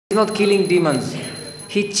not killing demons.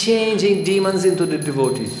 He's changing demons into the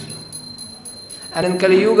devotees. And in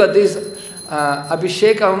Kali Yuga, this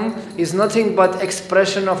Abhishekam is nothing but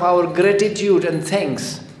expression of our gratitude and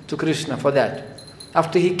thanks to Krishna for that.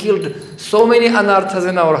 After he killed so many anarthas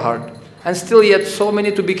in our heart, and still yet so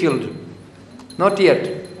many to be killed. Not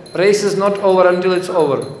yet. Race is not over until it's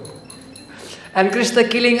over. And Krishna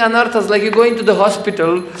killing anarthas, like you going to the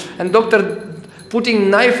hospital and doctor putting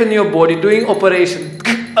knife in your body, doing operation,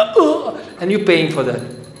 and you paying for that.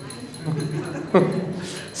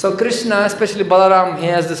 So Krishna, especially Balaram, he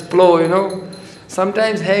has this plow, you know,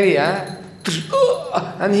 sometimes heavy,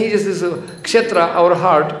 and he just this kshetra, our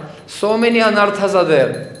heart, so many anarthas are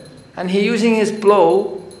there. And he using his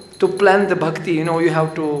plow to plant the bhakti, you know, you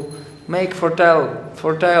have to make fertile.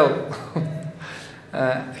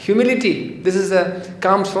 Humility, this is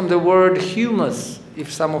comes from the word humus,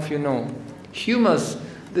 if some of you know. Humus,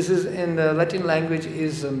 this is in the Latin language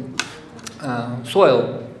is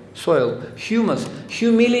soil, humus.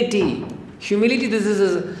 Humility, this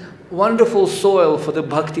is a wonderful soil for the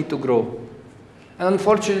bhakti to grow. And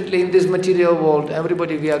unfortunately, in this material world,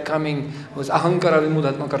 everybody we are coming was ahankara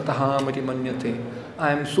vimudhatma kartahamati manyate.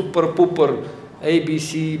 I am super pooper,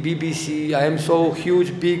 ABC, BBC, I am so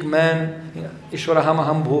huge, big man,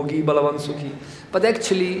 Ishwaraham bhogi, balavan sukhi. But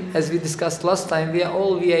actually, as we discussed last time, we are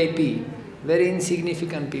all VIP, very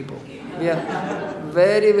insignificant people. We are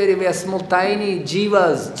we are small, tiny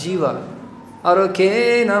jivas, jiva.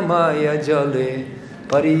 Arokena maya jale.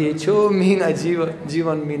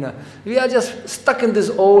 Jivan Mina. We are just stuck in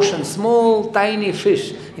this ocean, small, tiny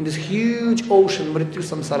fish, in this huge ocean, Mrityu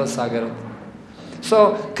Samsara Sagara.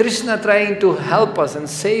 So, Krishna trying to help us and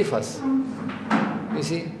save us. You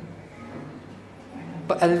see?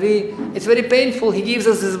 And it's very painful. He gives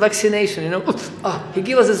us this vaccination, you know. He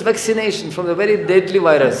gives us this vaccination from the very deadly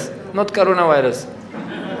virus, not coronavirus.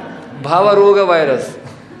 Bhava Roga virus.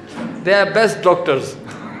 They are best doctors.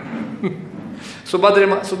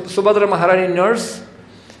 Subhadra Maharani nurse,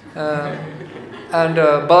 and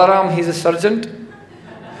Balaram, he's a surgeon,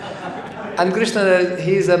 and Krishna,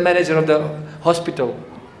 he is a manager of the hospital,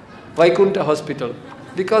 Vaikunta hospital,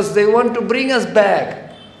 because they want to bring us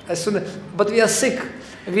back as soon as, but we are sick.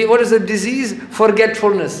 What is the disease?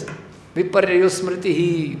 Forgetfulness. Viparyo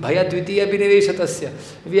smritihi bhayadvitiya bineveshatasya.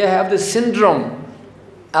 We have the syndrome,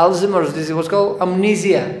 Alzheimer's disease, what's called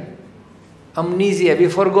amnesia. Amnesia, we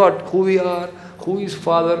forgot who we are, who is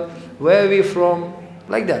father, where we from,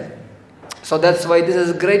 like that. So that's why this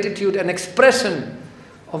is gratitude, an expression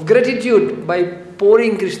of gratitude by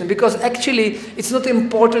pouring Krishna. Because actually, it's not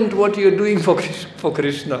important what you're doing for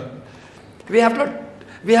Krishna. We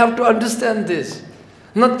have to understand this.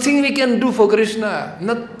 Nothing we can do for Krishna,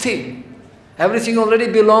 nothing. Everything already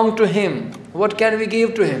belongs to Him. What can we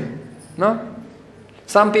give to Him? No?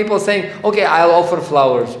 Some people saying, okay, I'll offer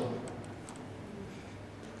flowers.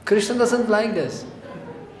 Krishna doesn't like this.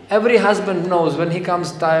 Every husband knows when he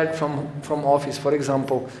comes tired from office, for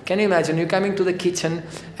example. Can you imagine, you coming to the kitchen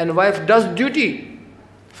and wife does duty.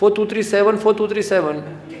 4237,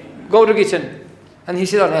 4237. Go to kitchen. And he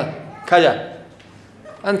sits down, khaja.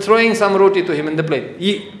 And throwing some roti to him in the plate.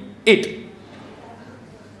 Eat.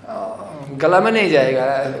 Gala mein nahi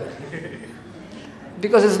jayega.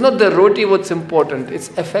 Because it's not the roti what's important. It's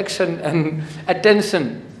affection and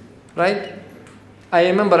attention. Right? I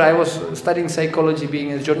remember I was studying psychology,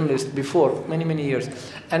 being a journalist before, many years.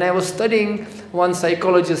 And I was studying one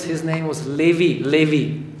psychologist, his name was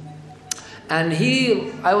Levy. And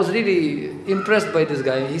I was really impressed by this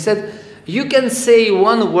guy. He said, you can say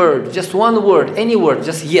one word, just one word, any word,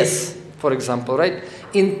 just yes, for example, right?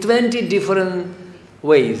 In 20 different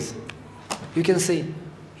ways. You can say,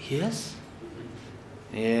 yes,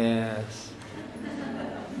 yes,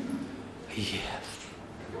 yes.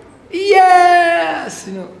 Yes!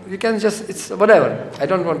 You know, you can just, it's whatever. I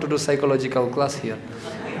don't want to do psychological class here.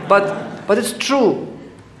 But it's true.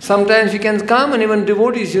 Sometimes you can come and even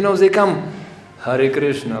devotees, you know, they come, Hare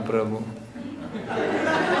Krishna Prabhu.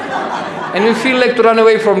 And you feel like to run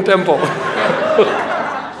away from temple.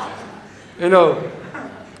 You know.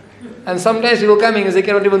 And sometimes people coming and they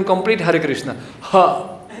cannot even complete Hare Krishna.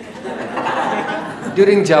 Ha!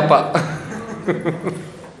 During japa.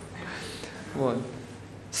 What?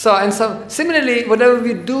 So, similarly, whatever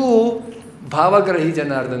we do, bhavagrahi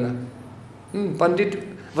janardana. Pandit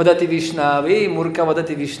vadati vishnave, murka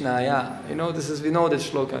vadati vishnaya. You know, we know that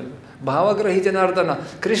shloka. Bhavagrahi janardana.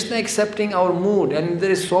 Krishna accepting our mood. And there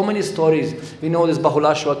is so many stories. We know this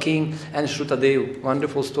Bahulashva king and Shrutadev.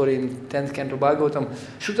 Wonderful story in 10th canto Bhagavatam.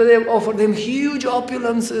 Shrutadev offered him huge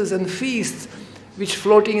opulences and feasts. which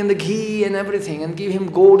floating in the ghee and everything, and give him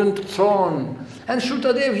golden throne. And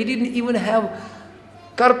Shrutadev, he didn't even have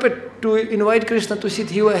carpet to invite Krishna to sit.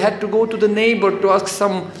 He had to go to the neighbor to ask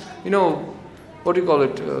some, what do you call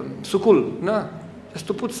it, sukul, no? Just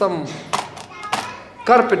to put some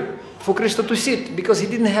carpet for Krishna to sit, because he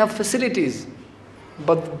didn't have facilities.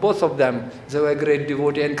 But both of them, they were great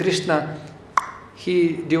devotee, and Krishna,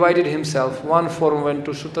 he divided himself. One form went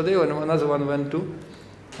to Shrutadev and another one went to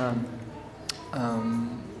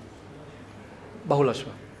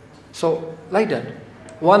Bahulashva. So, like that.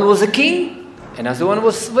 One was a king, another one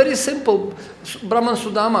was very simple. Brahman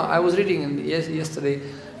Sudama, I was reading yesterday,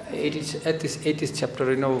 80th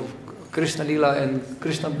chapter, Krishna Lila and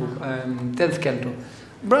Krishna book, 10th canto.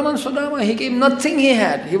 Brahman Sudama, he came, nothing he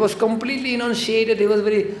had. He was completely enunciated, he was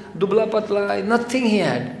very dubla patla, nothing he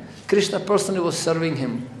had. Krishna personally was serving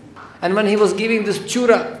him. And when he was giving this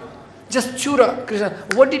chura, just chura, Krishna,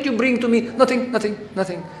 what did you bring to me? Nothing. No.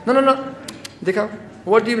 Dekha,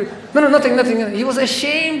 what did you bring? No, nothing. He was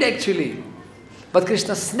ashamed actually. But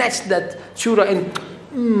Krishna snatched that chura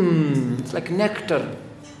and it's like nectar.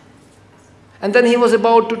 And then he was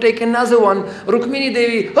about to take another one. Rukmini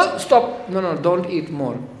Devi, stop. No, don't eat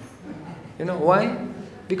more. Why?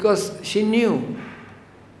 Because she knew.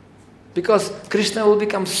 Because Krishna will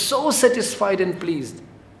become so satisfied and pleased.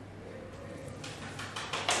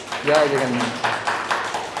 Jai Jagannath.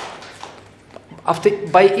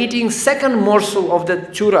 By eating second morsel of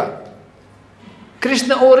that chura,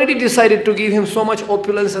 Krishna already decided to give him so much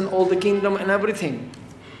opulence and all the kingdom and everything.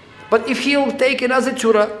 But if he'll take another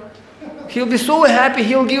chura, he'll be so happy,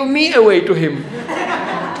 he'll give me away to him.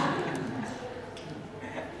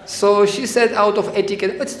 So she said out of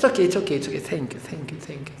etiquette, it's okay, thank you.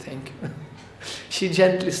 She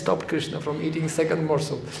gently stopped Krishna from eating second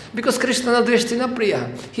morsel. Because Krishna na drishti na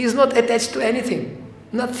priya. He is not attached to anything.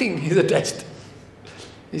 Nothing he is attached.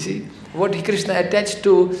 You see, what Krishna attached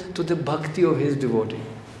to the bhakti of his devotee.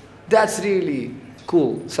 That's really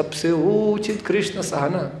cool. Sabse uchit Krishna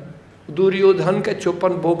sahana. Duryodhan का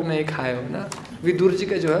चौपन भोग नहीं खाया हो ना, विदुर जी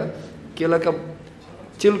का जो है केला का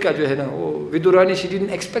चिल्का जो है ना, वो Vidurani, she didn't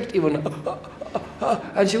expect even,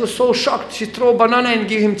 and she was so shocked, she threw a banana and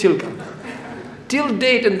gave him chilka. Till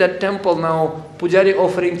date in that temple now, Pujari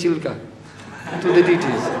offering chilka to the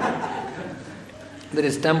deities. There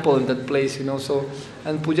is temple in that place, so,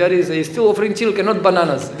 and Pujari is still offering chilka, not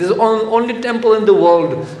bananas. This is the only temple in the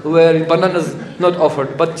world where bananas not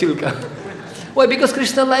offered, but chilka. Why? Because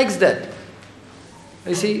Krishna likes that.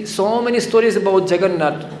 You see, so many stories about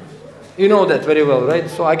Jagannath. You know that very well, right?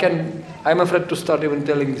 So I'm afraid to start even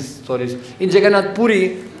telling these stories. In Jagannath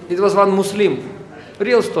Puri, it was one Muslim,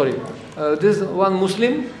 real story. This one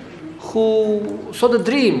Muslim who saw the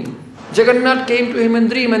dream. Jagannath came to him in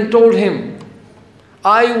dream and told him,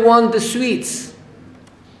 I want the sweets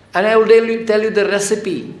and I will tell you the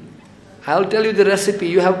recipe. I'll tell you the recipe.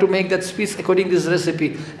 You have to make that sweets according to this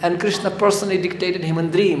recipe. And Krishna personally dictated him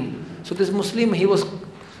in dream. So this Muslim, he was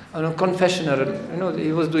a confectioner.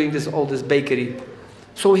 He was doing all this bakery.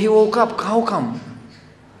 So he woke up. How come?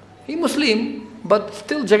 He Muslim, but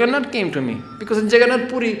still Jagannath came to me. Because in Jagannath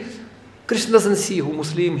Puri, Krishna doesn't see who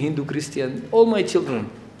Muslim, Hindu, Christian, all my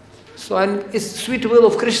children. So and it's sweet will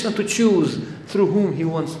of Krishna to choose through whom he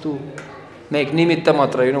wants to make nimitta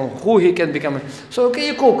matra, who he can become. So okay,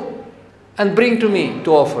 you cook and bring to me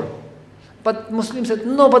to offer. But Muslim said,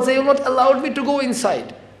 no, but they have not allowed me to go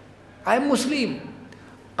inside. I am Muslim.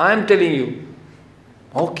 I am telling you.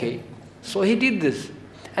 Okay. So he did this.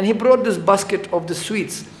 And he brought this basket of the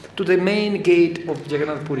sweets to the main gate of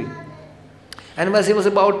Jagannath Puri. And as he was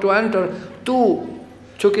about to enter, two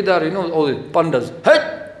chokidar, all the pandas,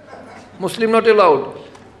 hey! Muslim not allowed.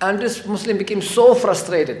 And this Muslim became so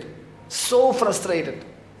frustrated.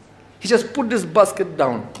 He just put this basket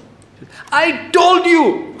down. I told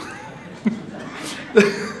you!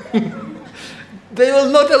 They will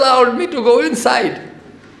not allow me to go inside.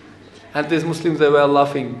 And these Muslims, they were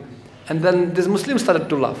laughing. And then this Muslim started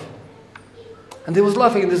to laugh. And they was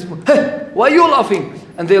laughing. And this, hey, why are you laughing?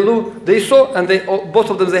 And they saw, and both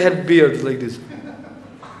of them, they had beards like this.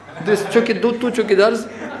 This two chokidars,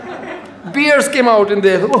 beards came out in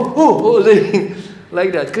there.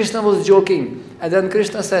 Like that. Krishna was joking. And then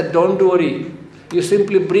Krishna said, don't worry. You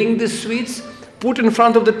simply bring the sweets, put in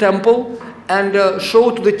front of the temple, and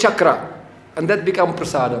show to the chakra, and that becomes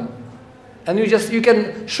prasadam. And you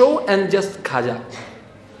can show and just khaja,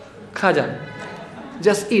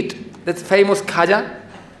 just eat. That's famous khaja,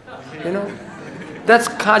 That's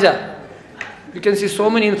khaja. You can see so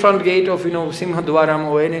many in front gate of Simhadwaram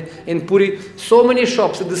or in Puri, so many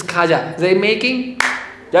shops with this khaja. They're making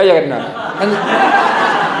Jai Jagannath and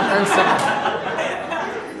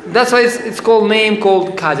That's why it's called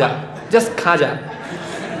Khaja. Just Khaja.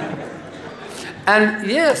 And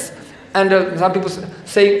yes, and some people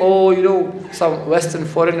saying, oh, you know, some Western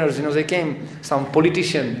foreigners, you know, they came, some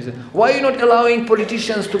politician. Said, why are you not allowing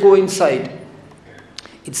politicians to go inside?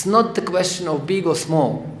 It's not the question of big or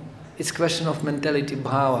small. It's question of mentality,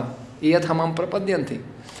 bhava. Iyat hamam prapadyanti.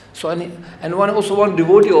 So, and one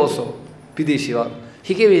devotee also, Videshiva,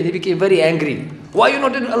 he came in, he became very angry. Why are you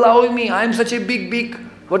not allowing me? I am such a big,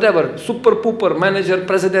 whatever, super pooper manager,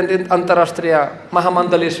 president in Antarashtriya,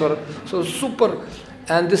 Mahamandaleshwar. So super.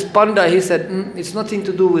 And this Panda, he said, it's nothing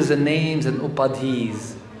to do with the names and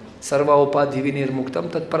upadhis. Sarva upadhi vinir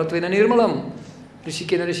muktam tat paratvena nirmalam.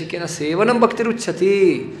 Rishikena sevanam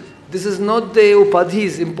bhaktirucchati. This is not the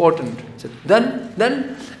upadhis important. So then,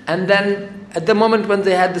 and then at the moment when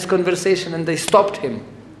they had this conversation and they stopped him.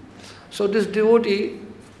 So this devotee,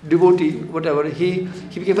 whatever, he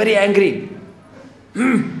became very angry.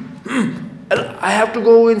 I have to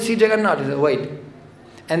go and see Jagannath. He said, wait.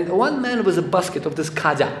 And one man with a basket of this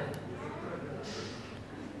khaja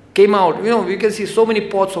came out. You know, you can see so many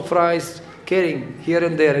pots of rice carrying here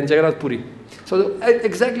and there in Jagannath Puri. So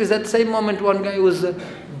exactly that same moment, one guy was a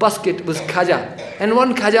basket with khaja, and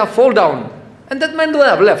one khaja fall down, and that man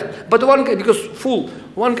left. But one, because full,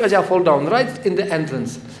 one khaja fall down right in the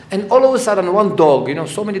entrance, and all of a sudden one dog, you know,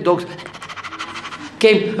 so many dogs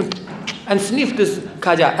came and sniffed this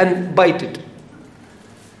khaja and bite it,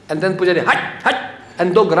 and then Pujari hut,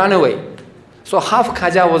 and dog ran away. So half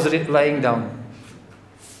khaja was lying down,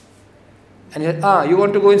 and he said, you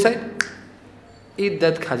want to go inside? Eat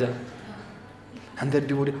that khaja. And that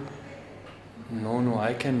devotee, no,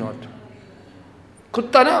 I cannot.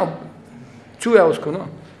 Kutta na, chuya usko na,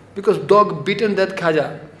 because dog bitten that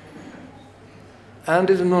khaja. And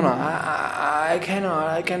he said, no, I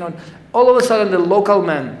cannot. All of a sudden the local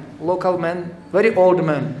man, very old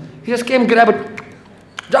man, he just came, grabbed it,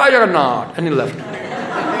 Jai Jagannath, and he left.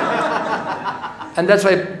 And that's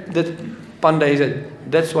why that Panda, he said,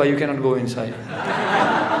 that's why you cannot go inside.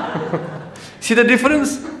 See the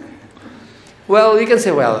difference? Well, you can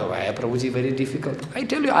say, well, why Prabhuji, very difficult. I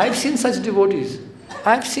tell you, I've seen such devotees.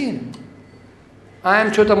 I've seen. I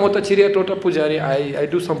am Chota Mota Chirya Tota Pujari. I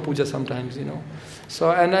do some puja sometimes, you know.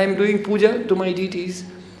 So, and I'm doing puja to my deities.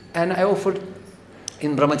 And I offered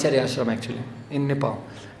in Brahmacharya Ashram actually, in Nepal.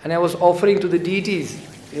 And I was offering to the deities,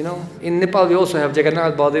 you know. In Nepal we also have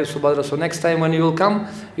Jagannath, Baladev, Subhadra. So next time when you will come,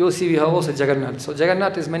 you will see we have also Jagannath. So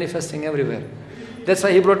Jagannath is manifesting everywhere. That's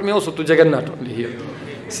why he brought me also to Jagannath only here.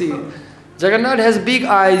 See, Jagannath has big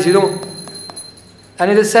eyes, you know. And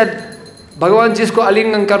it is said, Bhagavan jisko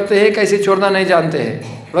alingan karte hai, kaise chorna nahi jante hai.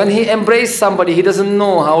 When he embraces somebody, he doesn't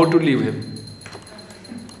know how to leave him.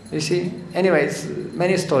 You see? Anyways,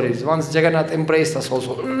 many stories. Once Jagannath embraced us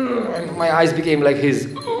also, and my eyes became like his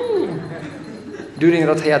during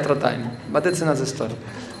Ratha Yatra time. But that's another story.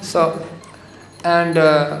 So, and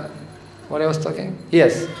what I was talking?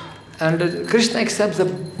 Yes. And Krishna accepts the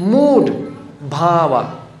mood,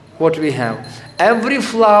 bhava, what we have. Every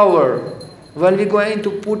flower, when we're going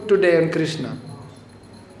to put today on Krishna,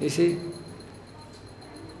 you see,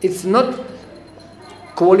 it's not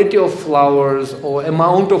quality of flowers or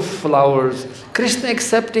amount of flowers. Krishna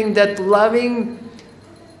accepting that loving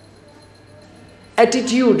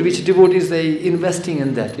attitude which devotees they investing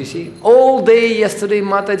in that, you see. All day yesterday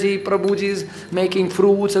Mataji, Prabhuji is making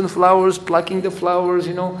fruits and flowers, plucking the flowers,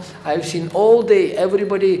 you know. I've seen all day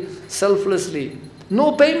everybody selflessly.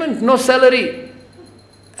 No payment, no salary.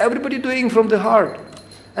 Everybody doing from the heart.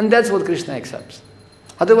 And that's what Krishna accepts.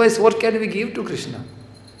 Otherwise, what can we give to Krishna?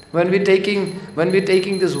 When we're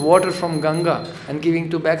taking this water from Ganga and giving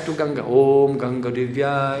back to Ganga, Om Ganga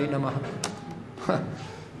Divyai Namaha.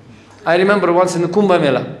 I remember once in the Kumbh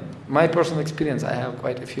Mela, my personal experience, I have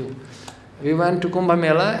quite a few. We went to Kumbh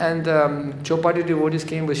Mela and Chopati devotees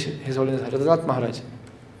came with His Holiness Radhanath Maharaj.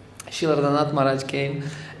 Srila Radhanath Maharaj came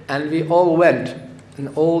and we all went. And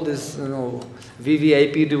all this, you know,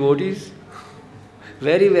 VVIP devotees,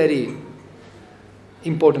 very, very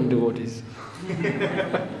important devotees.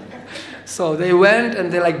 So they went and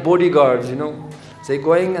they're like bodyguards, you know. They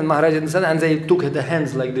going and Maharaj and they took the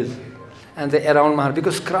hands like this. And they around Maharaj,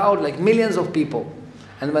 because crowd, like millions of people.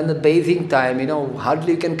 And when the bathing time, you know,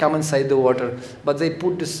 hardly you can come inside the water. But they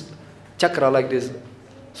put this chakra like this.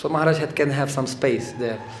 So Maharaj can have some space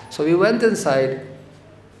there. So we went inside.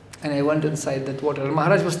 And I went inside that water. And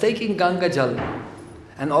Maharaj was taking Ganga Jal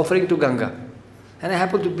and offering to Ganga. And I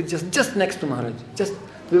happened to be just next to Maharaj.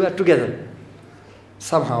 We were together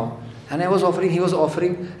somehow. And I was offering, he was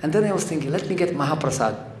offering. And then I was thinking, let me get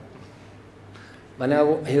Mahaprasad. When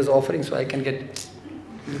he was offering, so I can get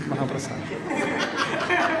Mahaprasad.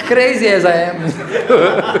 Crazy as I am.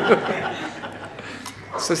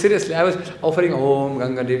 So seriously, I was offering Om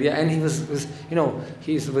Ganga Devya, and he was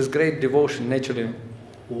he was great devotion naturally.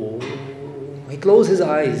 Oh, he closed his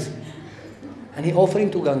eyes, and he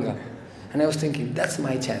offering to Ganga, and I was thinking, that's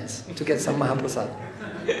my chance to get some Mahaprasad.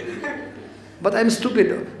 But I'm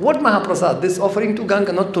stupid. What Mahaprasad? This offering to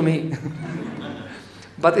Ganga, not to me.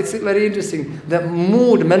 But it's very interesting. The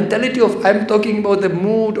mood, mentality of, I'm talking about the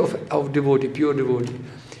mood of devotee, pure devotee.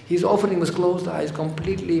 His offering was closed eyes,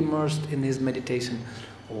 completely immersed in his meditation.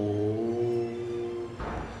 Oh.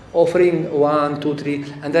 Offering 1, 2, 3.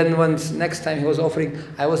 And then once, next time he was offering,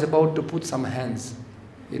 I was about to put some hands,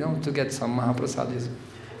 to get some Mahaprasadis.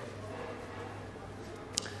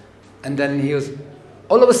 And then he was,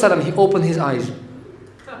 all of a sudden he opened his eyes.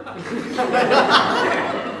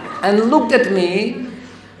 And looked at me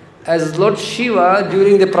as Lord Shiva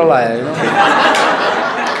during the Pralaya,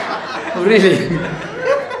 Really.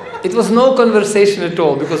 It was no conversation at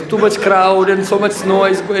all, because too much crowd and so much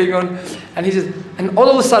noise going on. And he says, and all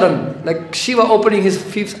of a sudden, like Shiva opening his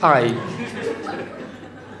fifth eye.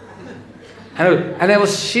 And I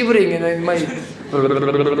was shivering in my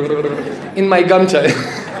gamcha.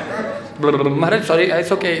 Maharaj, sorry,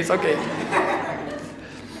 it's okay.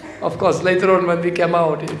 Of course, later on when we came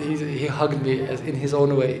out, he hugged me in his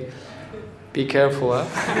own way. Be careful, huh?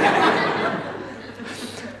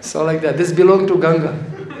 So like that. This belonged to Ganga.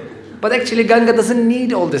 But actually Ganga doesn't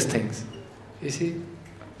need all these things. You see?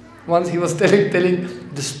 Once he was telling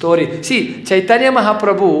the story. See, Chaitanya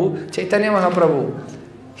Mahaprabhu,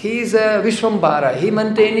 he is a Vishwambara. He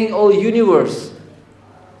maintaining all universe.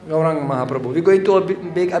 Gauranga Mahaprabhu. We're going to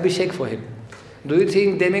make Abhishek for him. Do you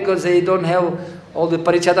think demigods, they don't have all the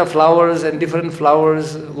Parichata flowers and different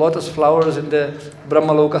flowers, lotus flowers in the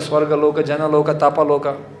Brahmaloka, Swargaloka, Janaloka,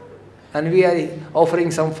 Tapaloka? And we are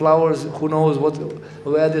offering some flowers, who knows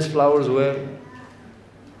where these flowers were.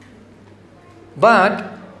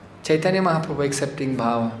 But Chaitanya Mahaprabhu accepting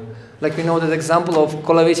bhava. Like we know the example of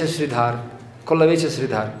Kolavecha Sridhar.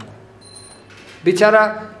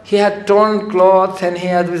 Bichara, he had torn cloth and he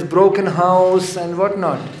had this broken house and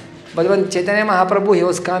whatnot. But when Chaitanya Mahaprabhu, he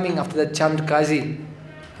was coming after the Chand Kazi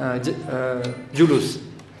Julus.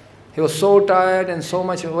 He was so tired and so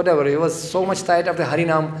much, whatever, he was so much tired after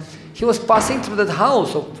Harinam. He was passing through that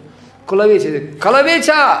house of Kolavecha.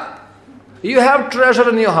 Kolavecha, you have treasure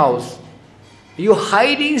in your house. You're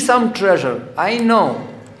hiding some treasure. I know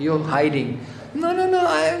you're hiding. No,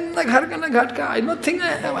 I am Nagharka Naghatka. I don't think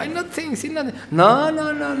I have. I don't think. See nothing.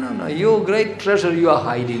 No. Your great treasure you are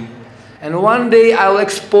hiding. And one day I will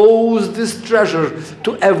expose this treasure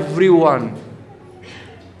to everyone.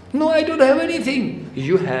 No, I don't have anything.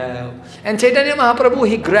 You have. And Chaitanya Mahaprabhu,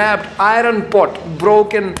 he grabbed iron pot,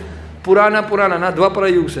 broken, Purana, Dwapara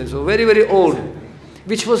Yuga, so very, very old,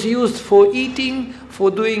 which was used for eating,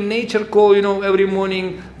 for doing nature call, every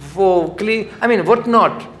morning, for clean, what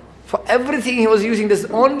not. For everything he was using this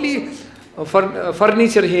only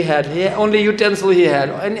furniture he had, only utensil he had.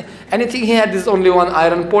 And anything he had, this only one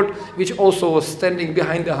iron pot, which also was standing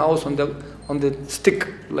behind the house on the stick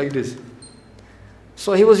like this.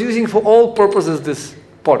 So he was using for all purposes this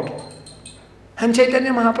pot. And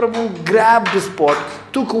Chaitanya Mahaprabhu grabbed this pot,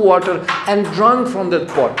 took water and drank from that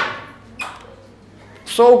pot.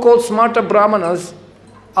 So-called smarter Brahmanas,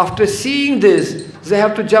 after seeing this, they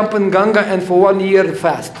have to jump in Ganga and for 1 year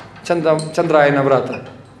fast, Chandrayana Vrata.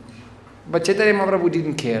 But Chaitanya Mahaprabhu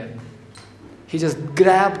didn't care. He just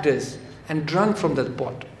grabbed this and drank from that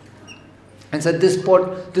pot. And said, this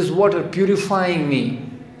pot, this water purifying me.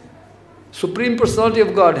 Supreme Personality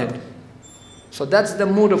of Godhead. So that's the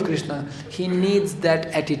mood of Krishna. He needs that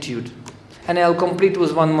attitude. And I'll complete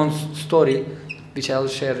with one more story, which I'll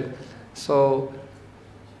share. So,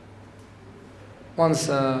 once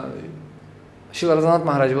Srila Radhanath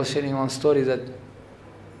Maharaj was sharing one story that,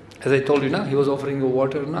 as I told you now, he was offering you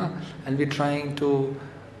water now, and we're trying to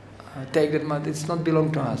take that water. It's not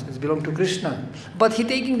belong to us, it's belong to Krishna. But he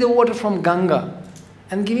taking the water from Ganga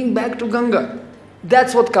and giving back to Ganga.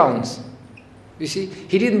 That's what counts. You see,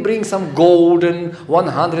 he didn't bring some golden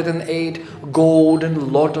 108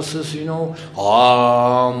 golden lotuses, in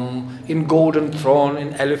golden throne,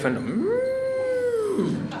 in elephant.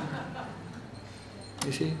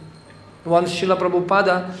 You see, once Srila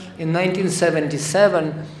Prabhupada in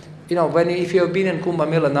 1977, if you have been in Kumbh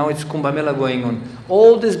Mela, now it's Kumbh Mela going on.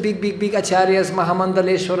 All these big acharyas,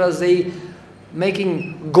 Mahamandaleshwaras, they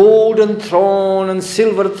making golden throne and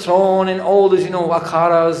silver throne and all these,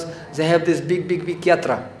 akharas. They have this big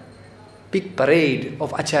yatra, big parade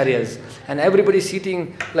of acharyas. And everybody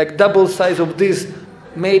sitting like double size of this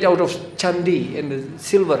made out of chandi and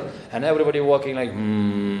silver, and everybody walking like,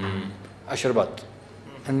 Ashirbat.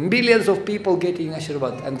 And millions of people getting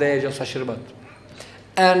Ashirbat, and they are just Ashirbat.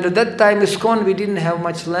 And at that time, ISKCON, we didn't have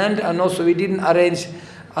much land, and also we didn't arrange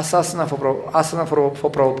asana for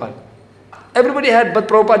Prabhupada. Everybody had, but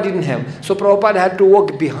Prabhupada didn't have. So Prabhupada had to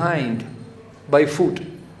walk behind by foot,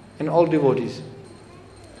 and all devotees.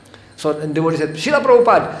 So the devotee said, Srila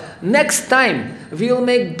Prabhupada, next time we'll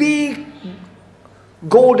make big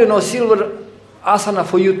golden or silver asana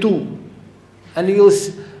for you too. And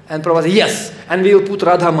Prabhupada said, yes, and we'll put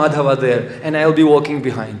Radha Madhava there, and I'll be walking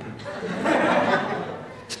behind.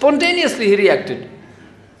 Spontaneously he reacted.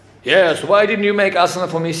 Yes, why didn't you make asana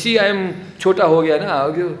for me? See, I'm chota ho gaya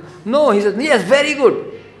na. No, he said, yes, very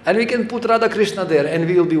good. And we can put Radha Krishna there, and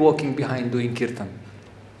we will be walking behind doing kirtan.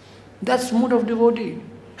 That's mood of devotee.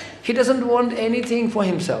 He doesn't want anything for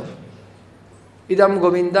himself. Idam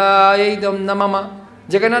Govinda, idam namama.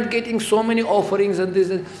 Jagannath getting so many offerings and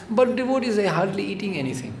this, but devotees are hardly eating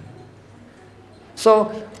anything.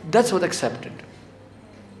 So that's what accepted.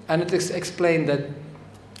 And it is explained that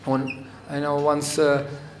once Srila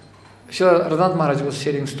Radhanath Maharaj was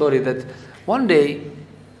sharing a story that one day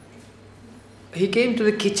he came to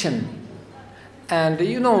the kitchen. And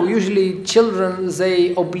usually children,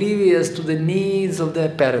 they oblivious to the needs of their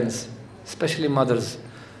parents, especially mothers.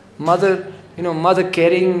 Mother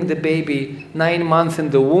carrying the baby 9 months in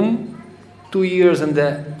the womb, 2 years on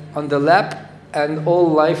the lap, and all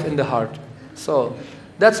life in the heart. So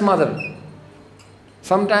that's mother.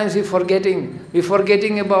 Sometimes we're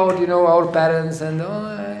forgetting about our parents and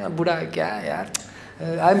Buddha, kya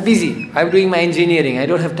yaar? I'm busy. I'm doing my engineering. I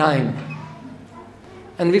don't have time.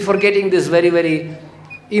 And we're forgetting this very, very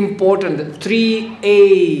important 3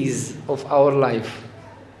 A's of our life.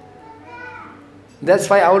 That's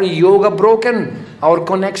why our yoga broken, our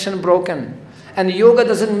connection broken. And yoga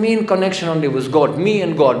doesn't mean connection only with God, me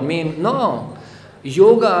and God. No.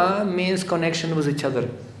 Yoga means connection with each other.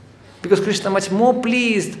 Because Krishna much more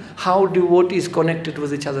pleased how devotees connected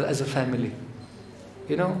with each other as a family.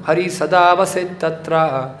 Hari sadavaset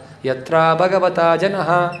tatra yatra bhagavata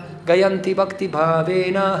janaha gayanti bhakti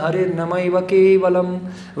bhavena harir namaiva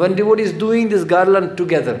kevalam. When devotees doing this garland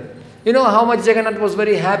together, how much Jagannath was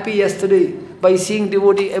very happy yesterday by seeing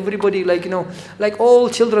devotee, everybody like all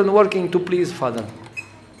children working to please Father.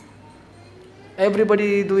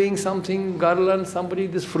 Everybody doing something, garland, somebody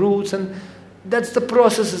this fruits, and that's the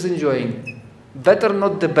process is enjoying. Better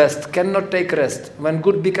not the best, cannot take rest. When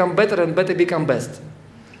good become better and better become best.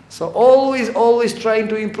 So always trying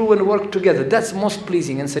to improve and work together. That's most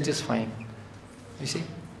pleasing and satisfying. You see?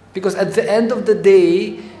 Because at the end of the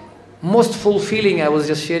day, most fulfilling, I was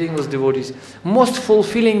just sharing with devotees, most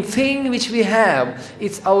fulfilling thing which we have,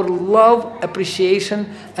 it's our love,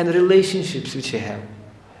 appreciation and relationships which we have.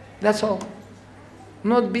 That's all.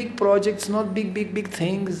 Not big projects, not big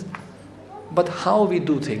things, but how we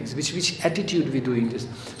do things, which attitude we doing this.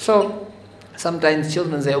 So, sometimes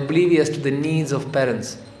children, they are oblivious to the needs of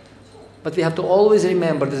parents. But we have to always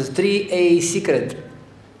remember this is 3A secret.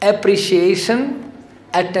 Appreciation,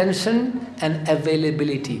 attention and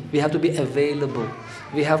availability. We have to be available.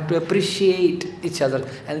 We have to appreciate each other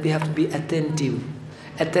and we have to be attentive.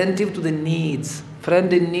 Attentive to the needs.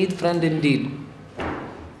 Friend in need, friend indeed.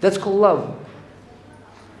 That's called love.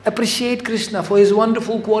 Appreciate Krishna for his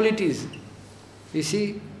wonderful qualities. You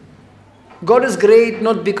see? God is great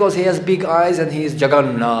not because he has big eyes and he is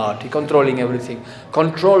Jagannath, he's controlling everything.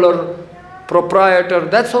 Controller, proprietor,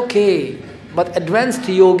 that's okay. But advanced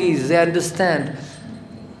yogis, they understand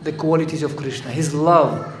the qualities of Krishna, his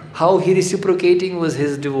love, how he reciprocating with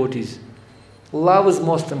his devotees. Love is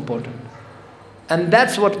most important. And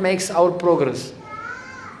that's what makes our progress.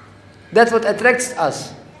 That's what attracts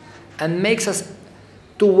us and makes us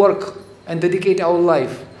to work and dedicate our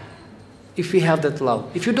life. If we have that love.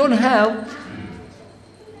 If you don't have,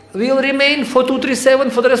 we will remain for 237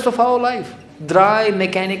 for the rest of our life. Dry,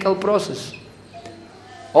 mechanical process.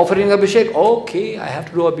 Offering Abhishek, okay, I have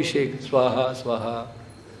to do Abhishek, swaha, swaha.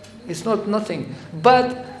 It's not nothing.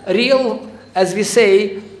 But real, as we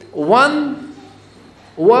say, one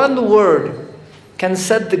word can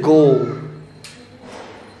set the goal.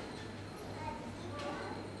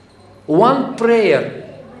 One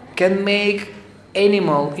prayer can make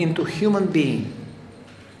animal into human being.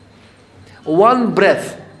 One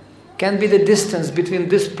breath can be the distance between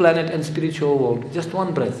this planet and spiritual world. Just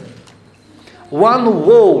one breath. One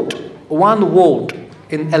vote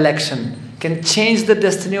in election can change the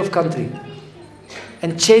destiny of country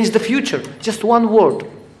and change the future. Just one word.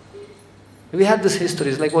 We had this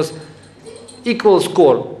history, like was equal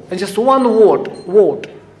score, and just one vote.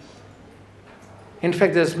 In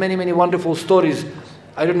fact, there's many, many wonderful stories.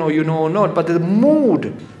 I don't know you know or not, but the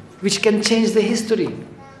mood which can change the history.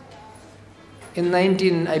 In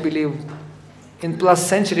I believe, in plus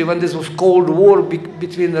century, when this was Cold War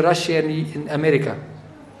between Russia and America.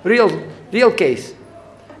 Real case.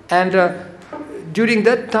 And during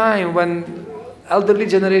that time, when elderly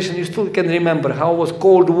generation, you still can remember how it was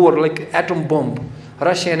Cold War, like atom bomb.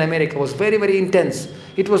 Russia and America was very, very intense.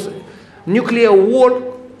 It was, nuclear war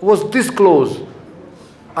was this close.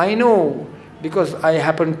 I know because I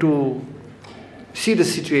happened to see the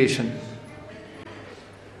situation.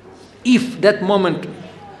 If that moment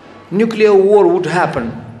nuclear war would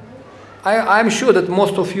happen, I'm sure that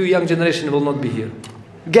most of you young generation will not be here.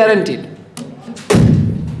 Guaranteed.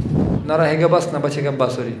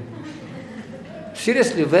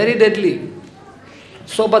 Seriously, very deadly.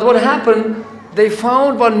 So, but what happened, they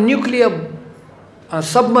found one nuclear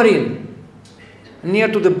submarine near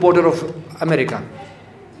to the border of America.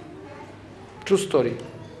 True story.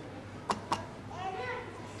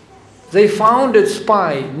 They found a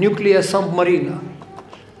spy, nuclear submarine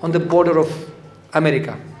on the border of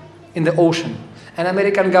America, in the ocean. And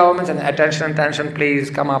American government said, attention, please,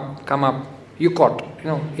 come up. You caught,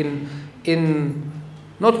 in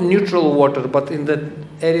not neutral water, but in the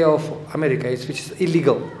area of America, which is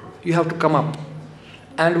illegal. You have to come up.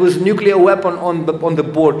 And with nuclear weapon on the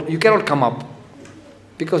board, you cannot come up,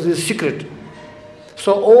 because it's secret.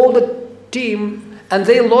 So all the team, and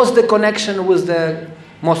they lost the connection with the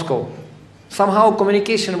Moscow. Somehow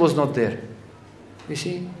communication was not there. You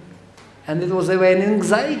see? And they were in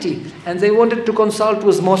anxiety. And they wanted to consult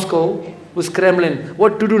with Moscow, with Kremlin,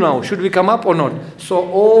 what to do now? Should we come up or not? So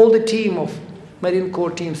all the team of Marine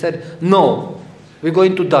Corps team said, no, we're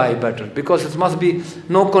going to die better. Because it must be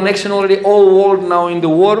no connection already, all world now in the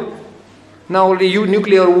war. Now already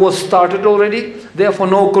nuclear war started already. Therefore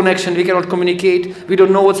no connection, we cannot communicate. We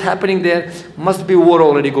don't know what's happening there. Must be war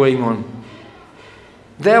already going on.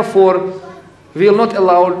 Therefore, we will not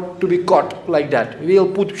allow to be caught like that. We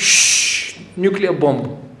will put nuclear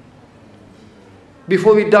bomb.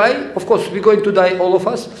 Before we die, of course, we're going to die, all of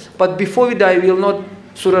us, but before we die, we will not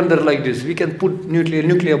surrender like this. We can put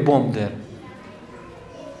nuclear bomb there.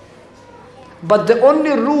 But the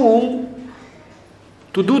only rule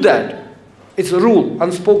to do that, it's a rule,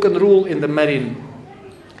 unspoken rule in the Marine.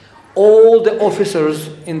 All the officers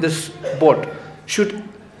in this boat should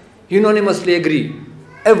unanimously agree.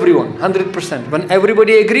 Everyone, 100%. When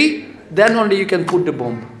everybody agree, then only you can put the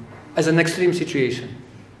bomb as an extreme situation.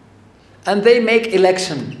 And they make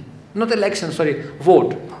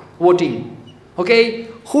voting. Okay,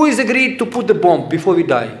 who is agreed to put the bomb before we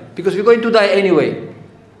die? Because we're going to die anyway.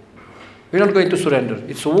 We're not going to surrender.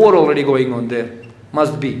 It's a war already going on there.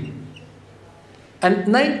 Must be. And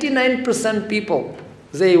 99% people,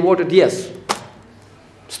 they voted yes.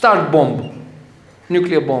 Start bomb.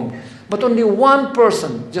 Nuclear bomb. But only one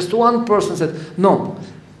person, just one person said, no,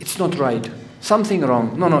 it's not right. Something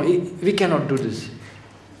wrong. No, we cannot do this.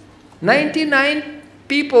 99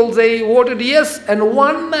 people, they voted yes, and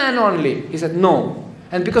one man only, he said no.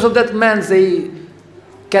 And because of that man, they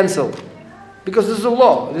cancelled. Because this is a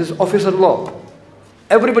law, this is officer law.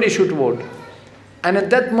 Everybody should vote. And at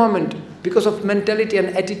that moment, because of mentality and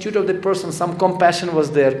attitude of the person, some compassion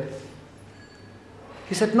was there.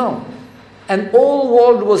 He said no. And all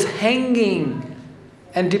world was hanging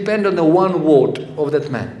and depend on the one vote of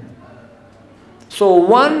that man. So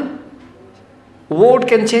one vote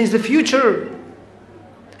can change the future.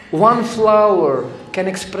 One flower can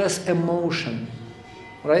express emotion,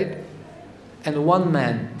 right? And one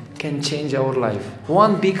man can change our life.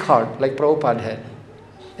 One big heart, like Prabhupada had.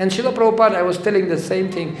 And Srila Prabhupada, I was telling the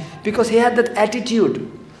same thing, because he had that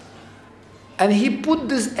attitude. And he put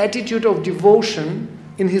this attitude of devotion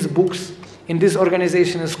in his books, in this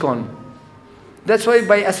organization ISKCON. That's why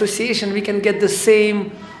by association we can get the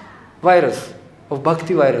same virus, of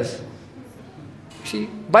Bhakti virus. See,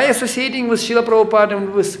 by associating with Srila Prabhupada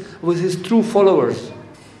and with his true followers.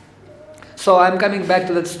 So I'm coming back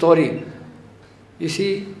to that story. You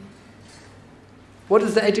see, what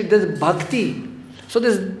is the attitude? There's bhakti. So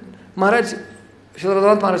this Maharaj, Srila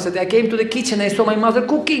Radhanath Maharaj said, I came to the kitchen, I saw my mother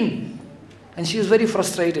cooking. And she was very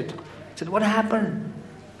frustrated. He said, what happened?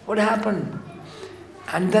 What happened?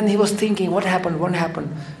 And then he was thinking, what happened? What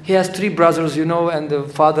happened? He has 3 brothers, and the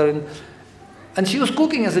father. And she was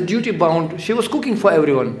cooking as a duty bound. She was cooking for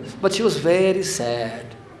everyone. But she was very sad.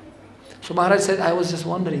 So Maharaj said, I was just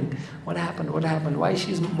wondering, what happened? What happened?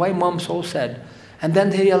 Why mom so sad? And then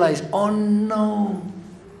they realized, oh no,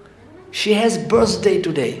 she has birthday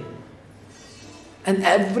today. And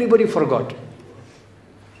everybody forgot.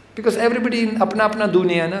 Because everybody in apna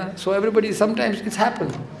dunya, na? So everybody, sometimes it's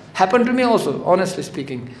happened. Happened to me also, honestly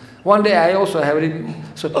speaking. One day I also have it.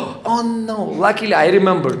 So, oh no, luckily I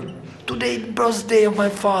remembered. Today, birthday of my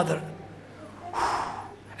father.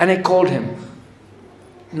 And I called him.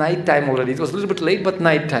 Night time already. It was a little bit late, but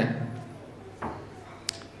night time.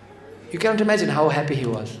 You can't imagine how happy he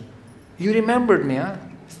was. You remembered me, huh?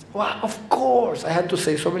 Wow, of course. I had to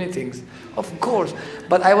say so many things. Of course.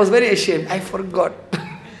 But I was very ashamed. I forgot.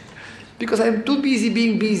 Because I'm too busy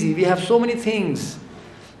being busy. We have so many things.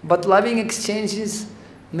 But loving exchange is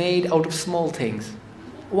made out of small things.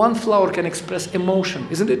 One flower can express emotion,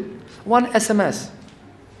 isn't it? One SMS.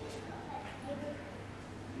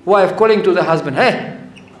 Wife calling to the husband, hey!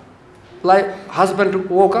 Like husband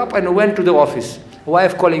woke up and went to the office.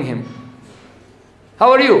 Wife calling him.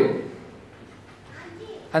 How are you?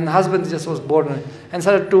 And the husband just was bored and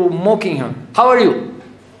started to mocking her. How are you?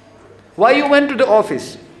 Why you went to the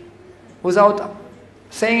office without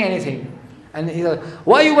saying anything? And he said,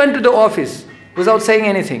 why you went to the office without saying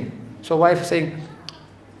anything? So wife saying,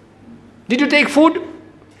 did you take food?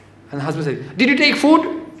 And the husband said, did you take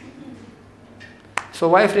food? So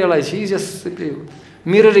wife realized he's just simply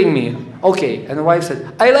mirroring me. Okay. And the wife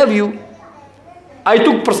said, I love you. I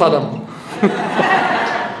took prasadam.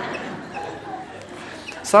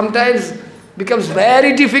 Sometimes becomes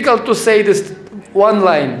very difficult to say this one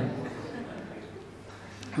line.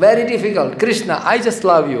 Very difficult. Krishna, I just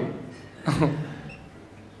love you.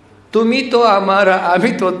 Tumi to amara,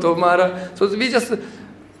 ami to tomara. So we just,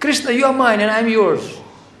 Krishna, you are mine and I'm yours.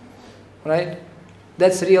 Right?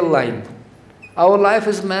 That's real line. Our life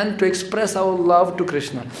is meant to express our love to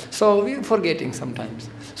Krishna. So we're forgetting sometimes.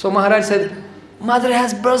 So Maharaj said, Mother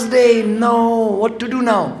has birthday. No, what to do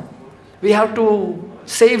now? We have to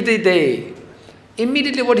save the day.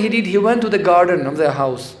 Immediately what he did, he went to the garden of their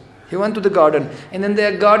house. He went to the garden. And in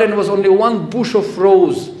their garden was only one bush of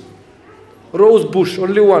rose. Rose bush,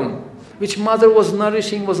 only one. Which mother was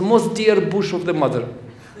nourishing, was most dear bush of the mother.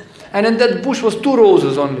 And in that bush was 2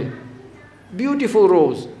 roses only. Beautiful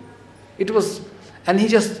rose. It was, and he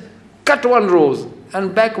just cut 1 rose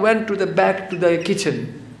and went to the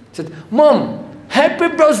kitchen. Said, Mom, happy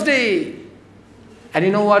birthday. And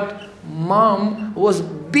you know what? Mom was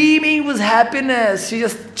beaming with happiness. She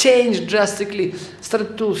just changed drastically,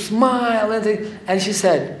 started to smile and she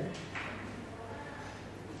said,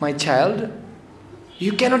 my child,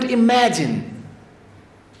 you cannot imagine.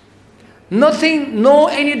 Nothing, no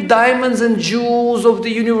any diamonds and jewels of the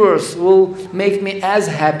universe will make me as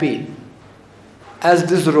happy as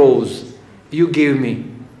this rose you gave me,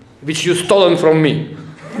 which you stolen from me.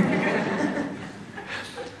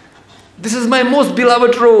 This is my most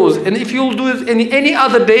beloved rose, and if you'll do it any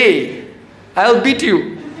other day, I'll beat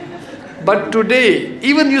you. But today,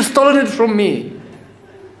 even you stolen it from me.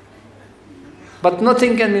 But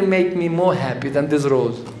nothing can make me more happy than this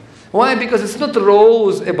rose. Why? Because it's not the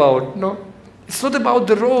rose about, no. It's not about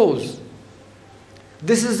the rose.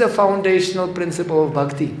 This is the foundational principle of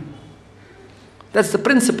bhakti. That's the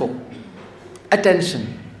principle.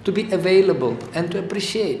 Attention, to be available and to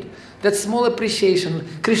appreciate. That small appreciation,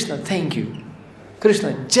 Krishna, thank you.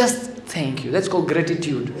 Krishna, just thank you. That's called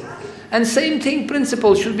gratitude. And same thing,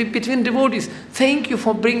 principle should be between devotees. Thank you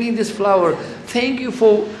for bringing this flower. Thank you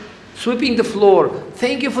for sweeping the floor.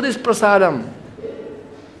 Thank you for this prasadam.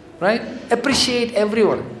 Right? Appreciate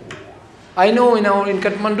everyone. I know in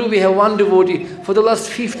Kathmandu we have one devotee for the last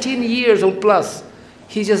 15 years or plus.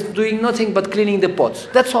 He's just doing nothing but cleaning the pots.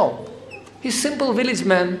 That's all. He's simple village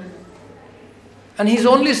man. And his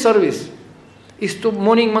only service is to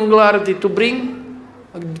morning Mangalarati, to bring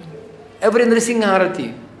every Nrisingha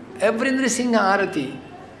Arati. Every Nrisingha Arati.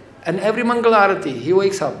 And every Mangalarati, he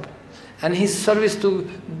wakes up. And his service to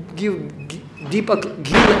give Deepak,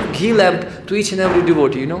 ghee lamp to each and every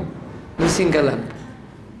devotee, Nrisingha lamp.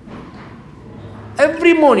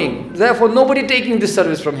 Every morning. Therefore, nobody taking this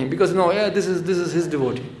service from him. Because this is his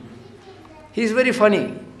devotee. He's very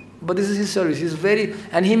funny. But this is his service. He's very,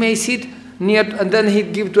 and he may sit near, and then he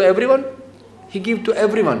give to everyone. He give to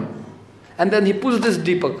everyone. And then he puts this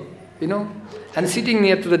Deepak, and sitting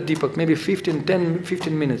near to the Deepak, maybe 15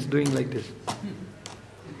 minutes doing like this.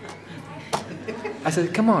 I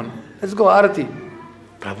said, come on, let's go Arati.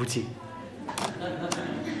 Prabhuji.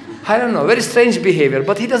 I don't know, very strange behavior,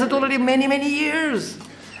 but he does it already many, many years.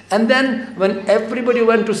 And then when everybody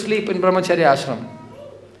went to sleep in Brahmacharya ashram,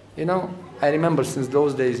 I remember since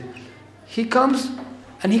those days, he comes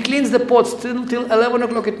and he cleans the pots till 11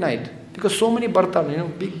 o'clock at night. Because so many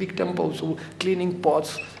bartan, big temples, so cleaning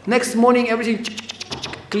pots. Next morning, everything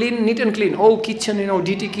clean, neat and clean. All kitchen,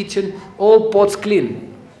 DT kitchen, all pots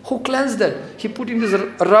clean. Who cleansed that? He put in these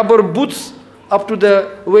rubber boots up to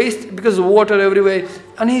the waist because water everywhere.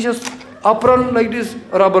 And he just apron like this,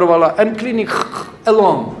 rubber wala, and cleaning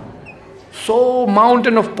along. So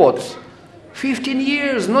mountain of pots. 15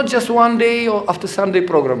 years, not just one day or after Sunday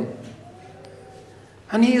program.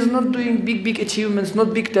 And he is not doing big achievements,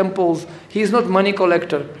 not big temples. He is not money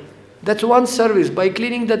collector. That's one service. By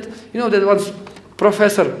cleaning that, that one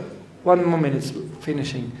professor, 1 more minute,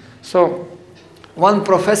 finishing. So, one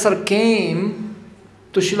professor came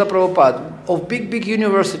to Srila Prabhupada of big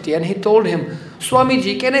university, and he told him,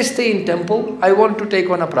 Swamiji, can I stay in temple? I want to take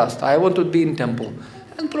vanaprastha. I want to be in temple.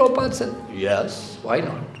 And Prabhupada said, yes, why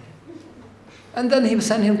not? And then he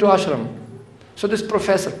sent him to ashram. So this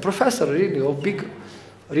professor really of big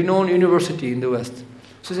renowned university in the West.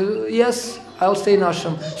 So he said, yes, I'll stay in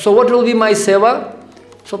ashram. So what will be my seva?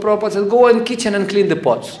 So Prabhupada said, go in kitchen and clean the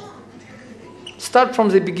pots. Start from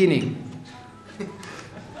the beginning.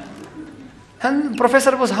 And the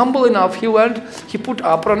professor was humble enough. He went, he put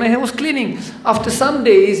apron and he was cleaning. After some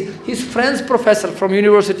days, his friend's professor from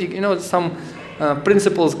university, some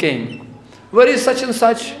principals came. Where is such and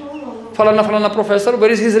such? Falana professor.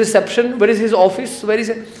 Where is his reception? Where is his office? Where is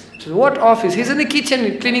it? So what office? He's in the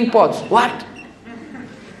kitchen cleaning pots. What?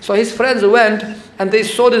 So his friends went and they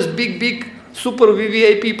saw this big super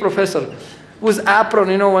VVIP professor with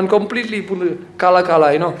apron, and completely kala,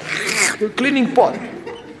 cleaning pot.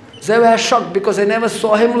 They were shocked because they never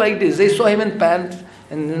saw him like this. They saw him in pants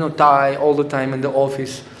and tie all the time in the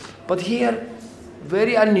office. But here,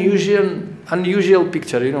 very unusual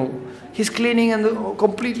picture, He's cleaning and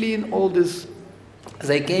completely in all this.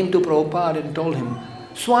 They came to Prabhupada and told him,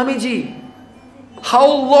 Swamiji, how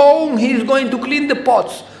long he is going to clean the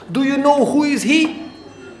pots? Do you know who is he?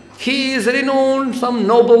 He is renowned, some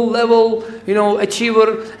Nobel level,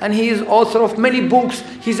 achiever, and he is author of many books.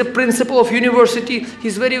 He's a principal of university.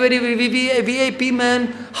 He's very VIP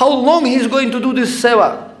man. How long he is going to do this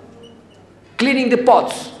seva? Cleaning the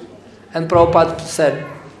pots. And Prabhupada said,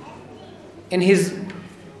 in his,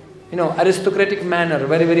 aristocratic manner,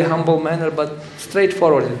 very humble manner, but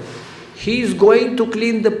straightforward, he is going to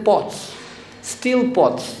clean the pots, steel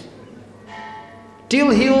pots,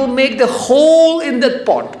 till he will make the hole in that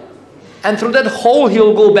pot. And through that hole, he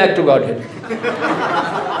will go back to Godhead.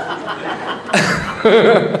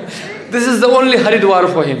 This is the only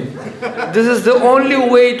Haridwar for him. This is the only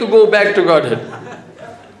way to go back to Godhead.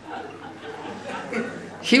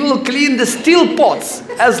 He will clean the steel pots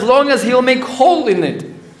as long as he will make hole in it.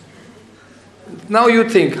 Now you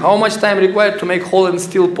think, how much time required to make hole in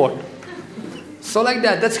steel pot? So like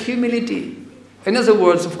that, that's humility. In other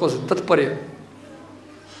words, of course, tatparya.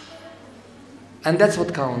 And that's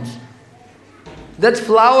what counts. That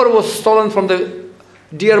flower was stolen from the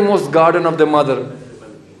dearmost garden of the mother.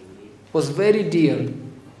 Was very dear.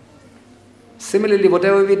 Similarly,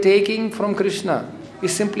 whatever we're taking from Krishna, we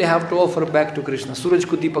simply have to offer back to Krishna. Suraj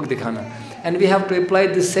ko Deepak dikhana. And we have to apply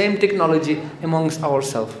the same technology amongst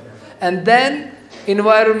ourselves. And then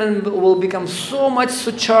environment will become so much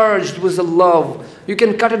charged with the love. You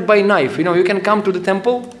can cut it by knife. You can come to the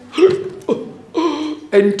temple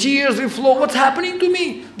and tears will flow. What's happening to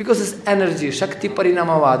me? Because it's energy, Shakti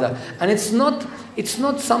Parinamavada. And it's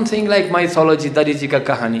not something like mythology, Dariji ka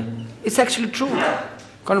kahani. It's actually true.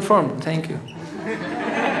 Confirmed. Thank you.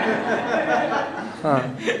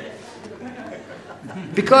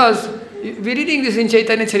 Because we're reading this in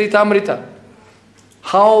Chaitanya Charitamrita.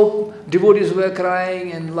 How devotees were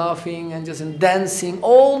crying and laughing and just dancing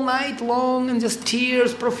all night long and just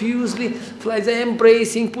tears profusely, like they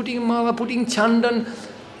embracing, putting mala, putting chandan.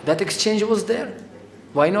 That exchange was there.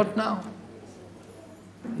 Why not now?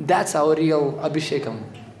 That's our real Abhishekam.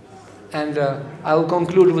 And I'll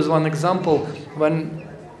conclude with one example. When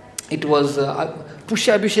it was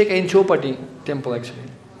Pushya Abhisheka in Chopati temple actually.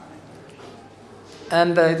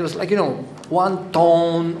 And it was like, one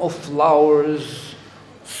ton of flowers,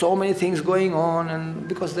 so many things going on, and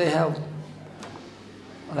because they have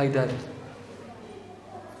like that.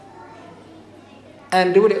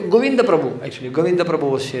 And Govinda Prabhu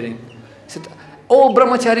was sharing. He said, all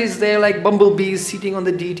brahmacharis there like bumblebees sitting on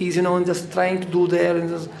the deities, and just trying to do there.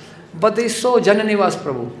 But they saw Jananivas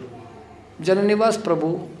Prabhu. Jananivas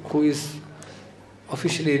Prabhu, who is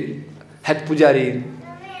officially head pujari,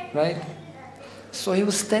 right? So he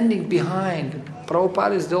was standing behind.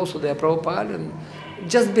 Prabhupada is also there, Prabhupada, and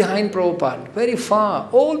just behind Prabhupada, very far.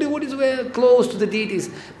 All devotees were close to the deities,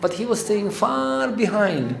 but he was staying far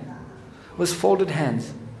behind with folded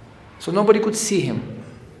hands. So nobody could see him.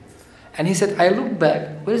 And he said, I looked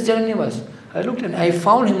back, where is Jananivas? I looked and I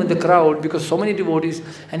found him in the crowd because so many devotees,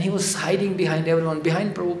 and he was hiding behind everyone,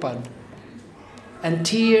 behind Prabhupada. and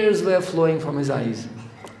tears were flowing from his eyes.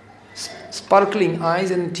 Sparkling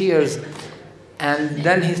eyes and tears. And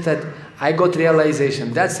then he said, I got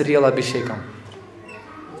realization. That's real Abhishekam.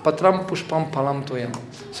 Patram pushpam phalam toyam.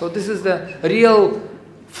 So this is the real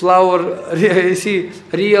flower, you see,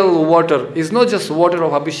 real water. It's not just water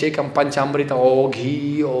of Abhishekam, Panchamrita, or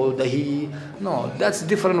ghee, or dahi. No, that's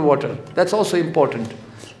different water. That's also important.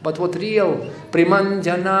 But what real?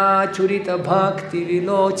 Primanjana churita bhakti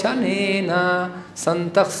vilochanena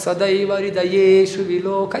santah sadaiva hridayeshu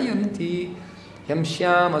vilokayanti yam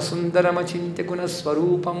shyama sundaram achintya guna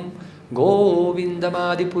swarupam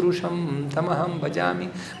govindamadi purusham tamaham bhajami.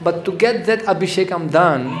 But to get that Abhishekam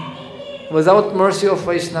done without mercy of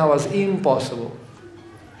Vaishnavas, impossible.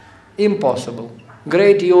 Impossible.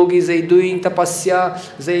 Great yogis, they doing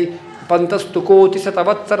tapasya, they pantastu koti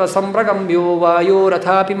satavattara sambragambyo vayo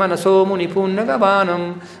rathapi manaso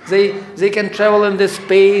munipunnagavanam. They can travel in this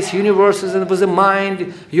space, universes, and with the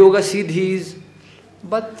mind, yoga siddhis.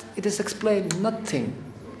 But it is explained nothing.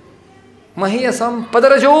 Mahiyasam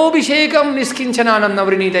padarajo abhishekam niskinchananam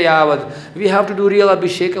navrinita yavad. We have to do real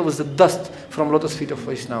abhisheka with the dust from lotus feet of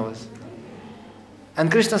Vaishnavas. And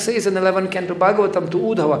Krishna says in 11th Canto Bhagavatam to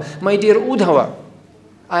Uddhava, my dear Uddhava,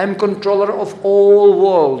 I am controller of all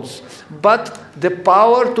worlds, but the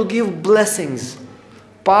power to give blessings,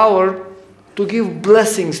 to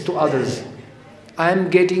others, I am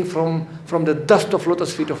getting from the dust of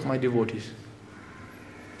lotus feet of my devotees.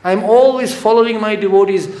 I am always following my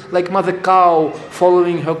devotees like mother cow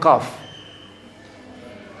following her calf.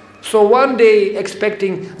 So one day,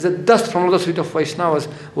 expecting the dust from lotus feet of Vaishnavas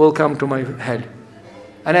will come to my head.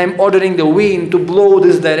 And I am ordering the wind to blow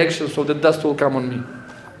this direction so the dust will come on me.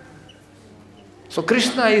 So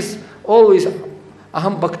Krishna is always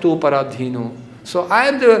aham bhakto paradhino. So I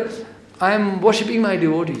am worshipping my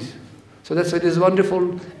devotees. So that's why this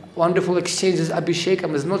wonderful exchanges.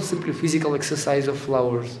 Abhishekam is not simply physical exercise of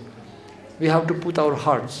flowers. We have to put our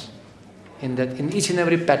hearts in that, in each and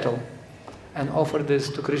every petal, and offer this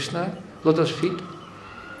to Krishna, lotus feet,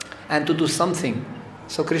 and to do something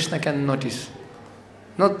so Krishna can notice.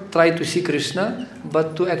 Not try to see Krishna,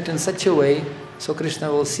 but to act in such a way so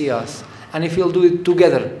Krishna will see us. And if you'll do it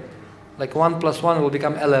together, like 1 + 1 will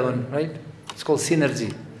become 11, right? It's called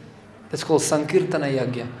synergy. That's called Sankirtana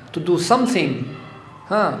Yagya. To do something,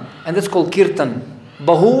 and that's called Kirtan.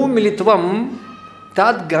 Bahu militvam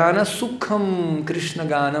tad gana sukham Krishna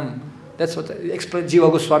ganam. That's what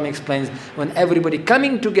Jiva Goswami explains. When everybody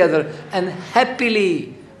coming together and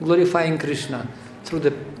happily glorifying Krishna through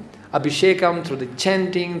the Abhishekam, through the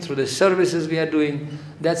chanting, through the services we are doing,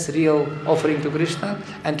 that's real offering to Krishna.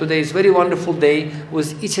 And today is a very wonderful day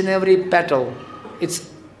with each and every petal. It's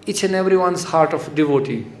each and everyone's heart of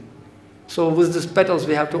devotee. So with these petals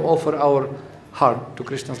we have to offer our heart to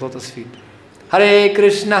Krishna's lotus feet. Hare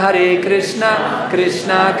Krishna, Krishna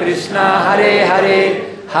Krishna, Hare Hare,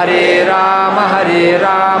 Hare Rama,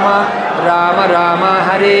 Rama Rama,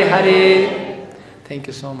 Hare Hare. Thank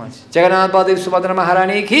you so much. Jagannath Baladev Subhadra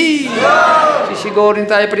Maharani ki, Shri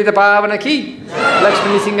Gaurintaya Parita Pavana ki,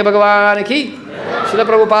 Lakshmi Singha Bhagavan ki, Srila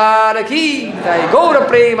Prabhupada ki, Jai Gaura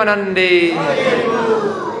Premanande.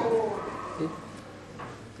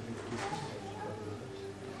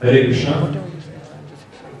 Hare Krishna.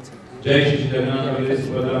 Jai Shri Jagannath Baladev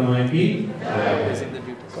Subhadra Maharani ki.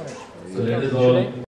 So let us all